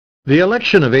The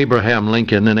election of Abraham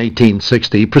Lincoln in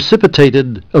 1860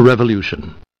 precipitated a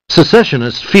revolution.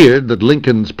 Secessionists feared that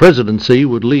Lincoln's presidency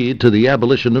would lead to the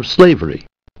abolition of slavery.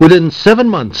 Within 7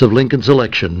 months of Lincoln's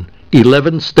election,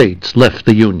 11 states left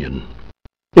the Union.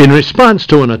 In response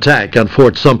to an attack on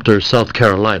Fort Sumter, South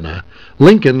Carolina,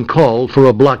 Lincoln called for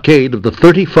a blockade of the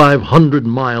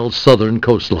 3,500-mile southern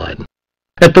coastline.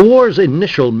 At the war's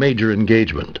initial major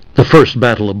engagement, the First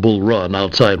Battle of Bull Run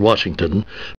outside Washington,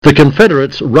 the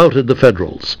Confederates routed the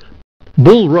Federals.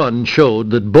 Bull Run showed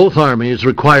that both armies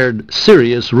required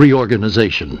serious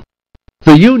reorganization.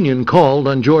 The Union called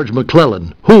on George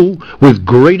McClellan, who, with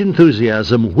great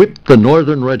enthusiasm, whipped the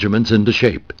Northern regiments into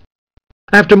shape.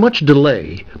 After much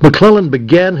delay, McClellan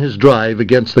began his drive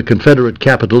against the Confederate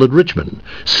capital at Richmond,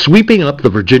 sweeping up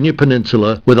the Virginia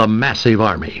Peninsula with a massive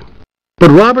army. But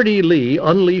Robert E. Lee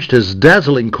unleashed his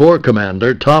dazzling corps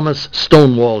commander, Thomas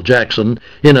 "Stonewall" Jackson,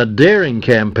 in a daring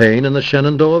campaign in the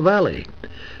Shenandoah Valley.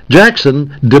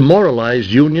 Jackson demoralized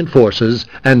Union forces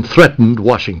and threatened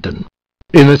Washington.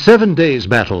 In the 7 days'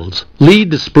 battles, Lee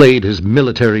displayed his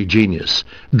military genius,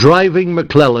 driving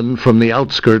McClellan from the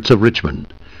outskirts of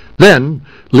Richmond. Then,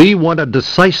 Lee won a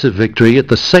decisive victory at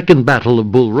the Second Battle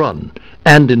of Bull Run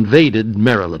and invaded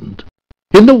Maryland.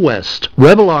 In the West,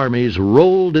 rebel armies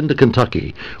rolled into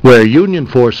Kentucky, where Union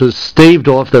forces staved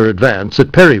off their advance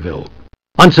at Perryville.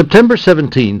 On September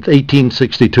 17,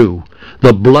 1862,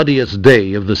 the bloodiest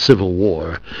day of the Civil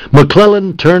War,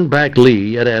 McClellan turned back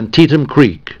Lee at Antietam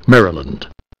Creek, Maryland.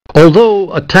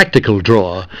 Although a tactical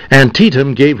draw,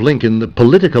 Antietam gave Lincoln the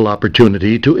political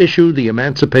opportunity to issue the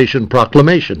Emancipation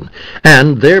Proclamation,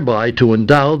 and thereby to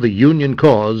endow the Union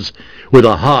cause with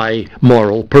a high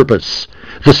moral purpose: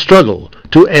 the struggle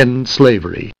to end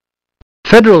slavery.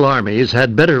 Federal armies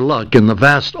had better luck in the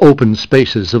vast open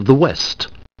spaces of the West.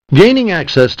 Gaining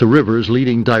access to rivers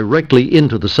leading directly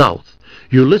into the South,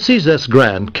 Ulysses S.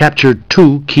 Grant captured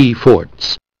 2 key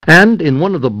forts, and in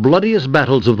one of the bloodiest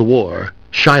battles of the war,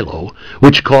 Shiloh,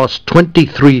 which cost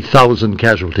 23,000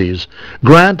 casualties,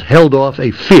 Grant held off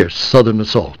a fierce Southern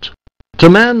assault. To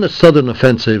man the Southern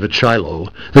offensive at Shiloh,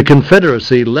 the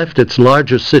Confederacy left its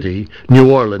largest city,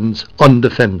 New Orleans,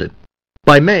 undefended.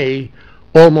 By May,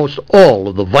 almost all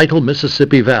of the vital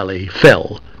Mississippi Valley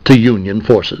fell to Union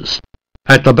forces.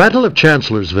 At the Battle of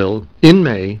Chancellorsville, in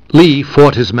May, Lee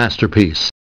fought his masterpiece.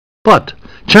 But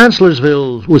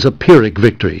Chancellorsville was a Pyrrhic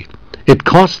victory. It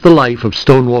cost the life of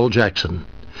Stonewall Jackson.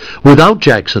 Without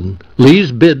Jackson,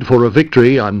 Lee's bid for a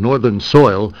victory on Northern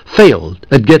soil failed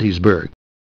at Gettysburg.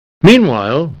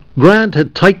 Meanwhile, Grant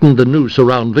had tightened the noose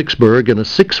around Vicksburg in a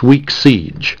 6-week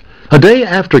siege. A day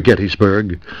after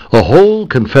Gettysburg, a whole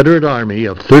Confederate army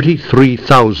of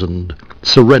 33,000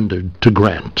 surrendered to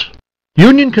Grant.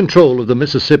 Union control of the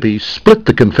Mississippi split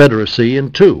the Confederacy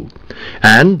in 2,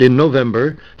 and in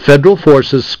November, Federal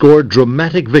forces scored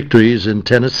dramatic victories in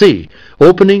Tennessee,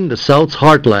 opening the South's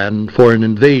heartland for an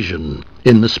invasion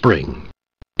in the spring.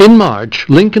 In March,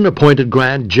 Lincoln appointed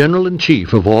Grant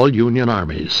General-in-Chief of all Union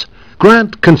armies.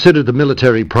 Grant considered the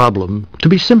military problem to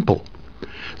be simple.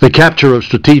 The capture of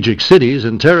strategic cities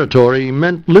and territory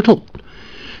meant little.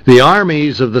 The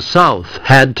armies of the South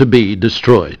had to be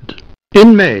destroyed.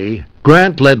 In May,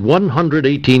 Grant led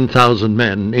 118,000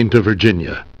 men into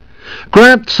Virginia.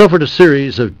 Grant suffered a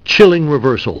series of chilling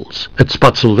reversals at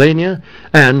Spotsylvania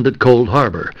and at Cold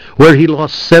Harbor, where he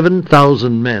lost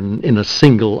 7,000 men in a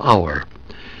single hour.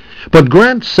 But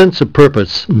Grant's sense of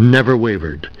purpose never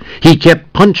wavered. He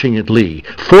kept punching at Lee,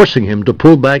 forcing him to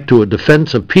pull back to a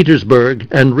defense of Petersburg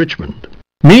and Richmond.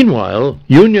 Meanwhile,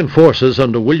 Union forces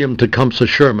under William Tecumseh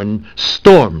Sherman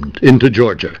stormed into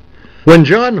Georgia. When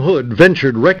John Hood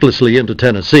ventured recklessly into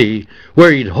Tennessee,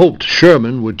 where he'd hoped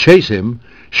Sherman would chase him,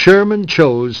 Sherman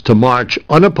chose to march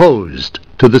unopposed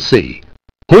to the sea.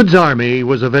 Hood's army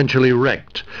was eventually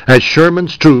wrecked as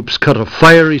Sherman's troops cut a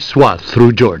fiery swath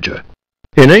through Georgia.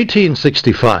 In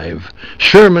 1865,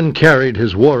 Sherman carried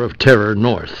his War of Terror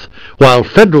north, while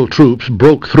Federal troops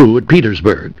broke through at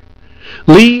Petersburg.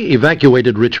 Lee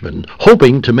evacuated Richmond,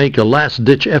 hoping to make a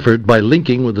last-ditch effort by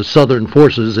linking with the Southern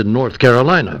forces in North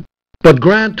Carolina. But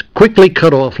Grant quickly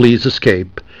cut off Lee's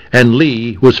escape, and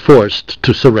Lee was forced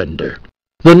to surrender.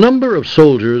 The number of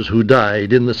soldiers who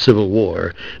died in the Civil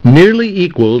War nearly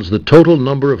equals the total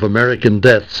number of American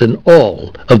deaths in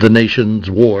all of the nation's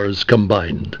wars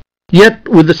combined. Yet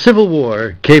with the Civil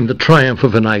War came the triumph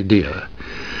of an idea: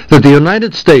 that the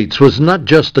United States was not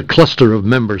just a cluster of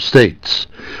member states,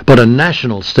 but a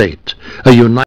national state, a united